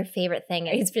ask you what your favorite thing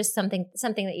is. It's just something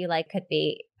that you like. Could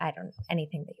be, I don't know,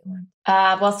 anything that you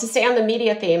want. Well, to stay on the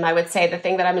media theme, I would say the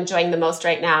thing that I'm enjoying the most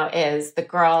right now is the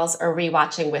girls are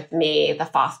rewatching with me The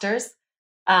Fosters.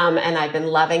 And I've been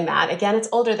loving that. Again, it's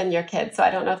older than your kids, so I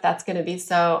don't know if that's going to be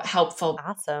so helpful.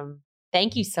 Awesome.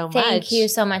 Thank you so much. Thank you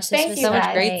so much. This was so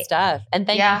much great stuff. And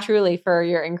thank you truly for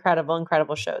your incredible,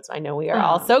 incredible shows. I know we are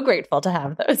all so grateful to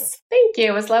have those. Thank you.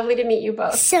 It was lovely to meet you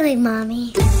both. Silly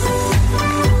mommy.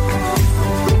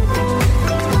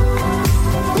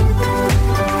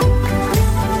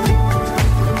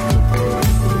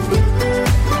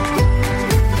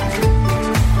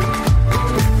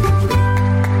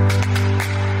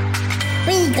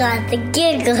 Got the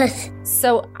giggles.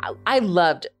 So I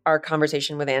loved our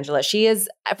conversation with Angela. She is,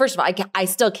 first of all, I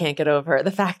still can't get over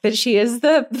the fact that she is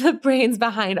the brains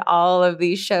behind all of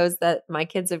these shows that my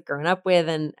kids have grown up with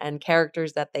and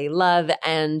characters that they love.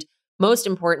 And most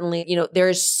importantly, there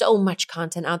is so much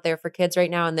content out there for kids right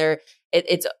now, and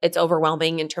it's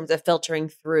overwhelming in terms of filtering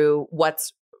through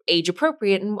what's age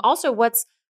appropriate and also what's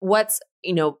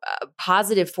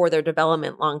positive for their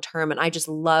development long term. And I just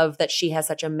love that she has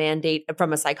such a mandate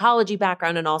from a psychology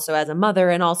background, and also as a mother,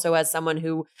 and also as someone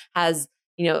who has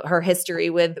her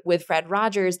history with Fred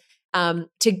Rogers,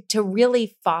 to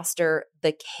really foster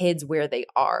the kids where they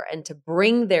are and to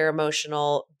bring their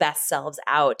emotional best selves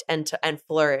out and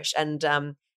flourish and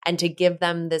to give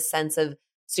them this sense of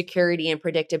security and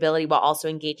predictability while also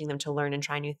engaging them to learn and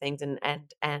try new things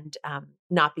and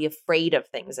not be afraid of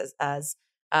things as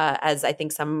I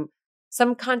think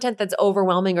some content that's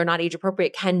overwhelming or not age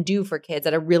appropriate can do for kids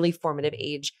at a really formative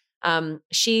age. I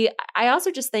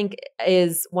also just think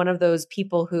is one of those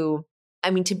people who, I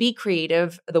mean, to be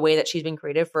creative the way that she's been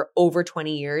creative for over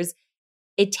 20 years,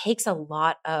 it takes a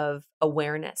lot of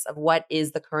awareness of what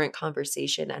is the current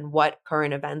conversation and what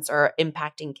current events are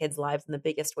impacting kids' lives in the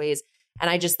biggest ways. And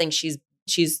I just think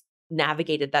she's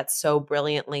navigated that so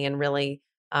brilliantly and really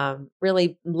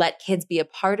let kids be a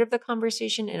part of the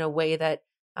conversation in a way that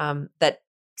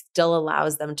still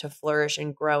allows them to flourish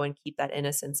and grow and keep that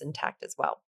innocence intact as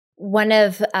well. One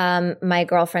of my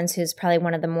girlfriends, who's probably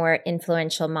one of the more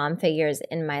influential mom figures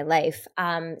in my life,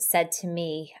 said to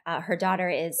me, her daughter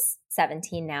is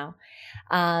 17 now.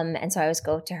 And so I always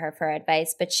go to her for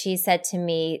advice. But she said to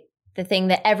me, the thing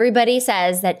that everybody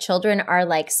says, that children are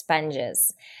like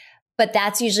sponges. But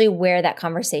that's usually where that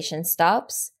conversation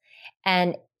stops.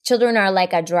 And children are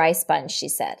like a dry sponge, she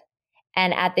said.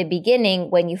 And at the beginning,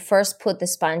 when you first put the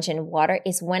sponge in water,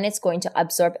 is when it's going to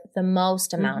absorb the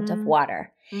most amount of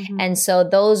water. Mm-hmm. And so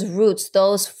those roots,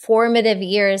 those formative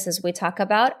years, as we talk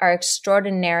about, are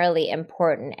extraordinarily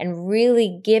important, and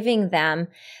really giving them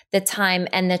the time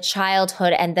and the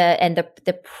childhood and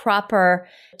the proper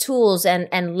tools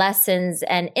and lessons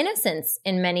and innocence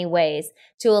in many ways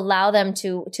to allow them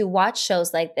to watch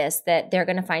shows like this that they're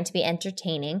going to find to be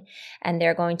entertaining and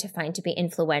they're going to find to be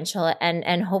influential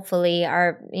and hopefully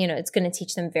it's going to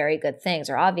teach them very good things,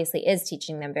 or obviously is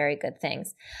teaching them very good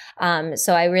things.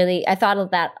 So I thought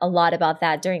of that a lot about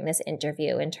that during this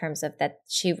interview, in terms of that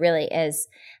she really is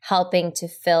helping to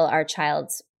fill our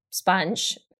child's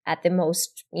sponge at the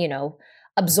most,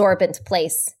 absorbent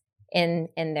place in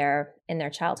their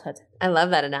childhood. I love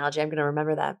that analogy. I'm going to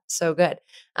remember that. So good.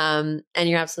 And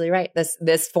you're absolutely right.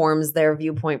 This forms their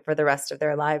viewpoint for the rest of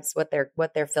their lives, what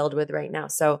they're filled with right now.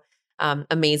 So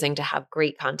amazing to have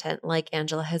great content like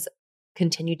Angela has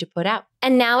continued to put out.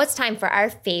 And now it's time for our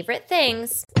favorite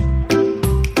things.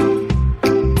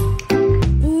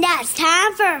 Now it's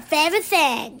time for our favorite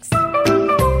things.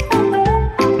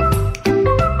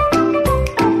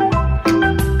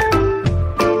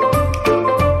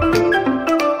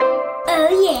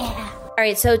 All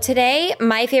right, so today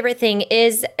my favorite thing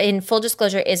is, in full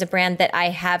disclosure, is a brand that I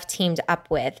have teamed up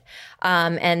with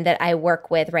and that I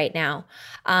work with right now.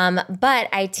 But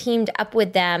I teamed up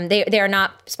with them. They are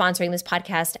not sponsoring this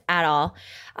podcast at all.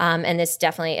 And this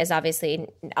definitely is, obviously,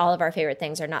 all of our favorite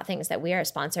things are not things that we are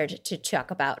sponsored to talk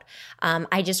about.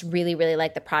 I just really, really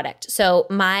like the product. So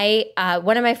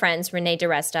one of my friends, Renee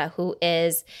DiResta, who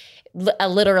is a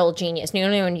literal genius. You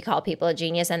know when you call people a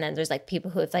genius, and then there's like people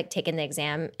who have like taken the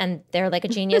exam and they're like a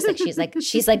genius. Like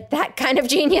she's like that kind of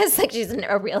genius. Like she's like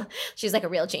a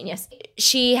real genius.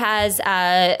 She has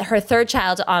her third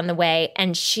child on the way,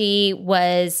 and she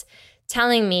was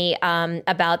telling me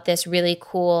about this really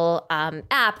cool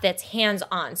app that's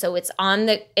hands-on. So it's on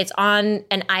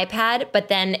an iPad, but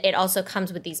then it also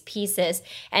comes with these pieces,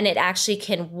 and it actually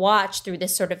can watch through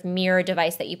this sort of mirror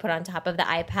device that you put on top of the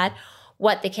iPad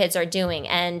what the kids are doing.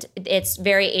 And it's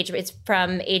it's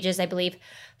from ages, I believe,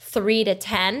 3 to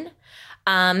 10.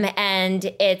 And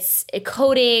it's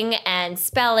coding and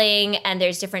spelling, and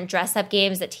there's different dress-up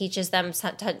games that teaches them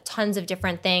tons of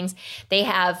different things. They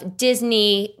have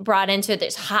Disney brought into it.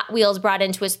 There's Hot Wheels brought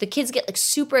into it. So the kids get like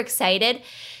super excited,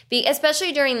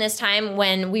 especially during this time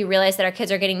when we realize that our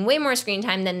kids are getting way more screen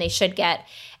time than they should get.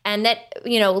 And that,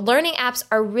 learning apps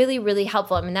are really, really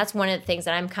helpful. I mean, that's one of the things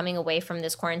that I'm coming away from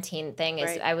this quarantine thing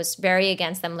is I was very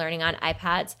against them learning on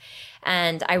iPads.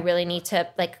 And I really need to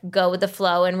like go with the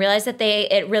flow and realize that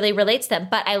it really relates to them.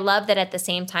 But I love that at the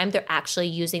same time, they're actually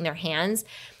using their hands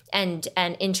and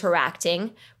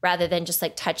interacting rather than just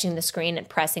like touching the screen and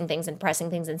pressing things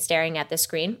and staring at the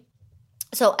screen.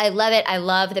 So I love it. I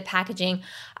love the packaging.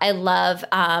 I love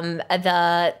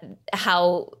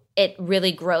how it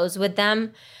really grows with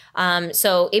them.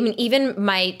 So even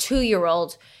my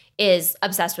 2-year-old is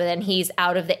obsessed with it, and he's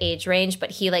out of the age range,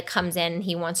 but he like comes in and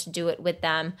he wants to do it with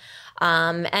them.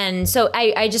 And so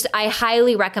I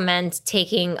highly recommend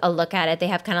taking a look at it. They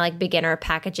have kind of like beginner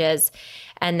packages,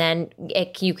 and then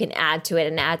you can add to it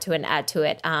and add to it and add to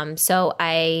it. So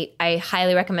I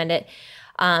highly recommend it.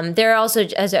 They're also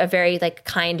as a very like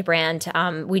kind brand.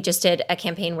 We just did a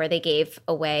campaign where they gave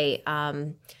away,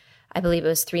 I believe it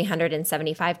was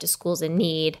 $375 to schools in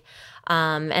need.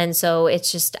 And so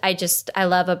it's just, I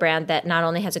love a brand that not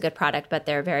only has a good product, but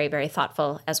they're very, very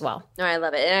thoughtful as well. No, I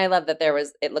love it. And I love that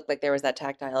it looked like there was that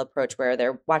tactile approach where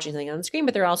they're watching something on the screen,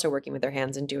 but they're also working with their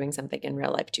hands and doing something in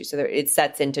real life too. So it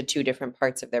sets into two different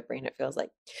parts of their brain, it feels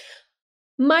like.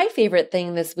 My favorite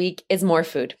thing this week is more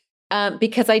food.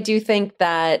 Because I do think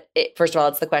that, first of all,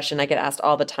 it's the question I get asked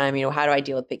all the time, how do I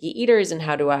deal with picky eaters and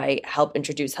how do I help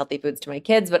introduce healthy foods to my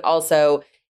kids? But also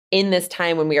in this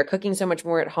time when we are cooking so much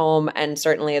more at home, and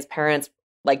certainly as parents,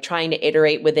 like trying to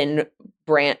iterate within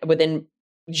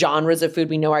genres of food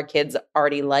we know our kids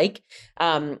already like,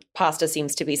 pasta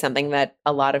seems to be something that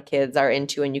a lot of kids are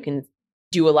into, and you can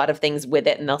do a lot of things with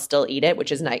it and they'll still eat it,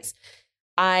 which is nice.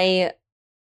 I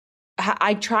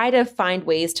try to find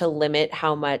ways to limit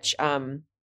how much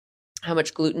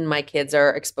gluten my kids are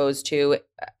exposed to.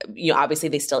 Obviously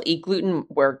they still eat gluten.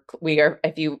 We are,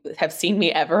 if you have seen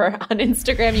me ever on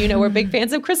Instagram, we're big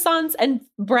fans of croissants and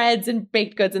breads and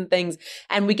baked goods and things.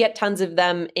 And we get tons of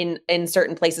them in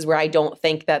certain places where I don't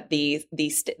think that the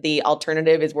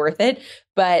alternative is worth it.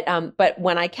 But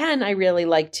when I can, I really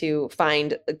like to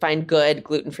find good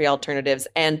gluten-free alternatives.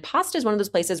 And pasta is one of those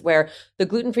places where the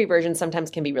gluten-free versions sometimes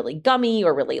can be really gummy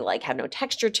or really like have no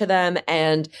texture to them.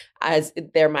 And as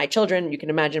they're my children, you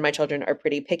can imagine my children are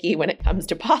pretty picky when it comes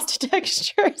to pasta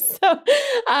texture. So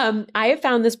I have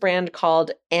found this brand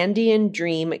called Andean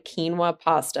Dream Quinoa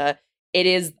Pasta. It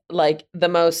is like the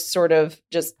most sort of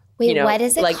just what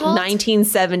is it like called?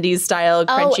 1970s style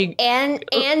crunchy.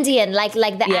 Andean, like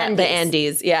the Andes. The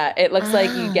Andes. Yeah. It looks like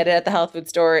you get it at the health food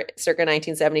store circa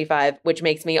 1975, which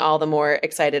makes me all the more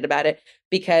excited about it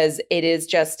because it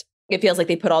feels like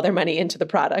they put all their money into the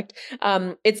product.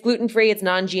 It's gluten-free, it's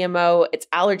non-GMO, it's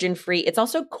allergen-free, it's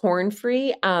also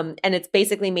corn-free, and it's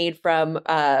basically made from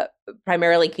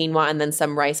primarily quinoa and then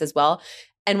some rice as well.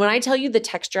 And when I tell you the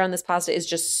texture on this pasta is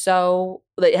just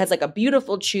it has like a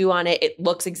beautiful chew on it. It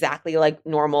looks exactly like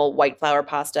normal white flour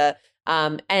pasta.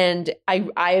 And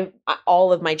I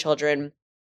all of my children,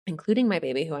 including my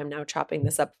baby, who I'm now chopping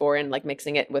this up for and like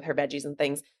mixing it with her veggies and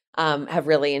things, have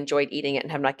really enjoyed eating it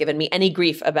and have not given me any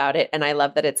grief about it. And I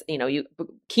love that it's,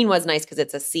 quinoa is nice because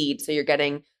it's a seed. So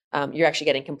you're actually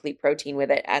getting complete protein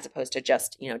with it as opposed to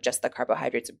just the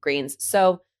carbohydrates of grains.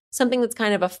 So something that's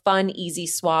kind of a fun, easy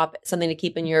swap, something to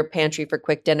keep in your pantry for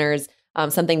quick dinners,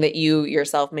 something that you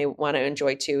yourself may want to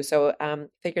enjoy too. So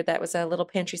figured that was a little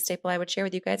pantry staple I would share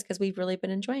with you guys because we've really been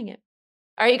enjoying it.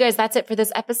 All right, you guys, that's it for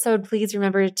this episode. Please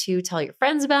remember to tell your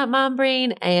friends about Mom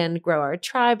Brain and grow our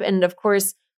tribe. And of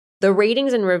course, the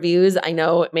ratings and reviews, I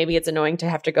know maybe it's annoying to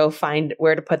have to go find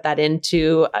where to put that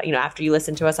into, after you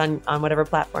listen to us on whatever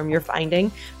platform you're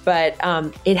finding. But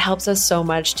it helps us so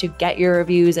much to get your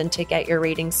reviews and to get your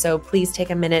ratings. So please take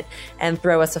a minute and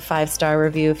throw us a 5-star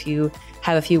review if you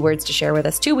have a few words to share with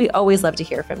us too. We always love to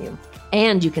hear from you.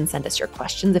 And you can send us your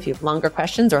questions if you have longer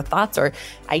questions or thoughts or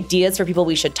ideas for people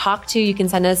we should talk to. You can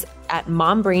send us at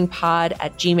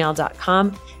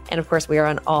mombrainpod@gmail.com. And of course, we are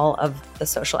on all of the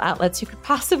social outlets you could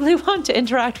possibly want to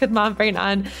interact with Mom Brain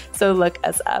on. So look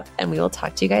us up and we will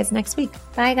talk to you guys next week.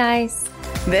 Bye, guys.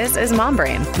 This is Mom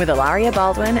Brain with Ilaria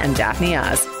Baldwin and Daphne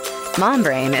Oz. Mom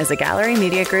Brain is a Gallery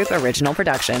Media Group original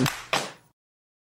production.